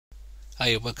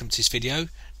Hey, and welcome to this video.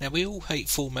 Now, we all hate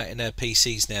formatting our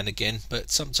PCs now and again, but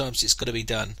sometimes it's got to be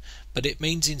done. But it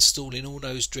means installing all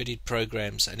those dreaded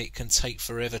programs, and it can take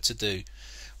forever to do.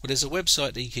 Well, there's a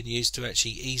website that you can use to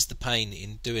actually ease the pain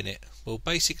in doing it. Well,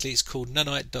 basically it's called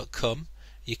Ninite.com.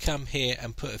 You come here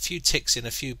and put a few ticks in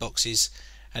a few boxes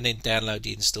and then download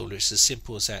the installer. It's as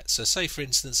simple as that. So say for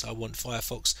instance I want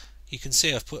Firefox. You can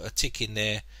see I've put a tick in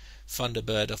there.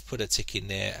 Thunderbird, I've put a tick in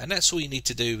there, and that's all you need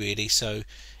to do really. So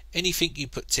anything you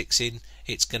put ticks in,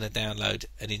 it's going to download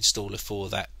an installer for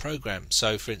that program.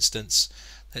 So for instance,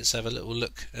 let's have a little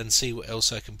look and see what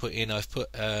else I can put in. I've put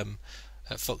a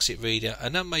Foxit Reader,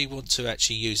 and I may want to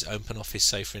actually use OpenOffice,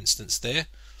 say for instance there.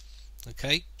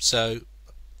 Okay, so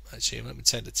actually let me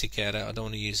take the tick out. I don't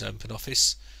want to use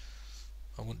OpenOffice.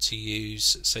 I want to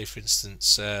use, say for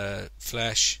instance,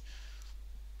 Flash,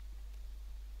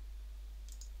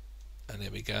 and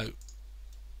there we go.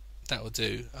 That will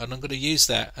do, and I'm going to use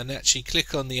that and actually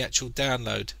click on the actual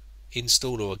download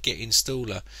installer or get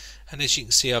installer, and as you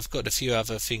can see I've got a few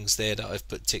other things there that I've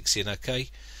put ticks in. Okay,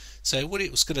 so what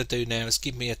it was going to do now is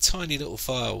give me a tiny little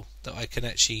file that I can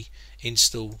actually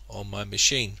install on my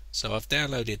machine. So I've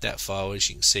downloaded that file. As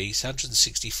you can see, it's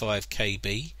 165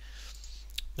 KB.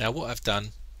 Now what I've done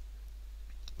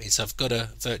is I've got a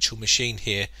virtual machine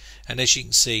here, and as you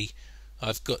can see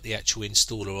I've got the actual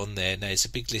installer on there. Now there's a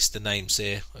big list of names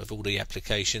there of all the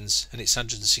applications, and it's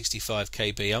 165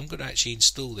 KB. I'm going to actually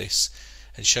install this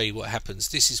and show you what happens.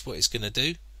 This is what it's going to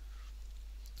do,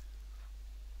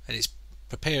 and it's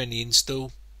preparing the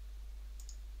install,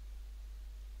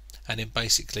 and then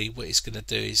basically what it's going to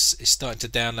do is it's starting to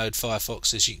download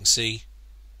Firefox, as you can see,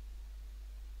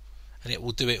 and it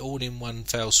will do it all in one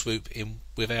fell swoop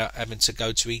without having to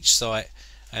go to each site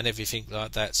and everything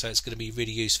like that. So it's going to be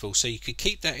really useful. So you could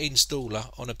keep that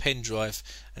installer on a pen drive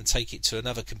and take it to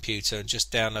another computer and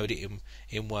just download it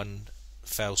in one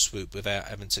fell swoop without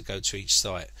having to go to each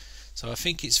site. So I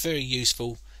think it's very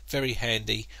useful, very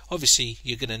handy. Obviously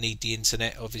you're going to need the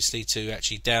internet obviously to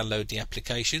actually download the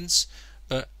applications,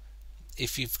 but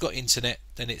if you've got internet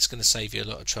then it's going to save you a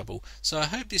lot of trouble. So I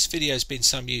hope this video has been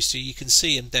some use to you. You can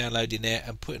see them downloading there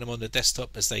and putting them on the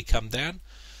desktop as they come down.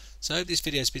 So I hope this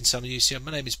video has been some use to you.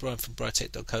 My name is Brian from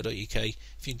Britec.co.uk.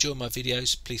 If you enjoy my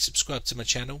videos, please subscribe to my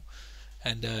channel,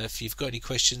 and if you've got any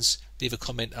questions, leave a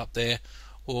comment up there,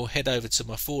 or head over to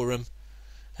my forum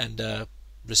and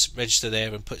register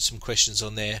there and put some questions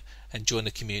on there and join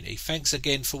the community. Thanks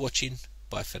again for watching.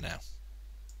 Bye for now.